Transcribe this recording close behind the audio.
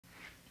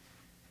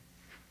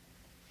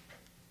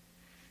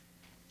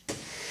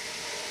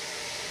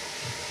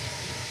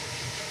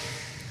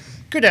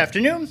Good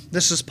afternoon,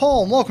 this is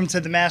Paul and welcome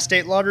to the Mass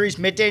State Lottery's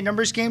Midday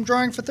Numbers Game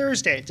drawing for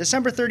Thursday,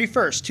 December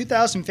 31st,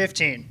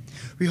 2015.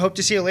 We hope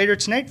to see you later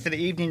tonight for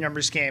the evening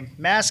numbers game,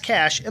 Mass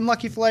Cash and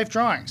Lucky for Life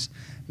drawings.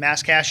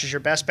 Mass Cash is your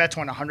best bet to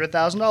win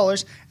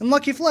 $100,000 and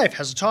Lucky for Life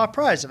has a top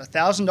prize of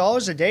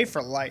 $1,000 a day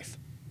for life.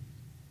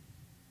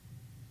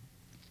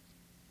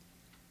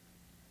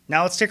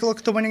 Now let's take a look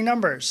at the winning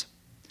numbers.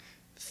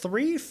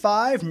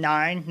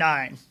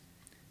 3599.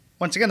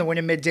 Once again, the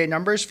winning midday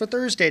numbers for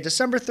Thursday,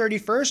 December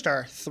 31st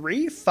are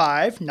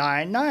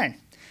 3599.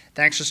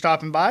 Thanks for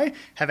stopping by.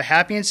 Have a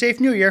happy and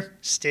safe New Year.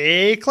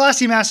 Stay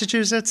classy,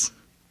 Massachusetts.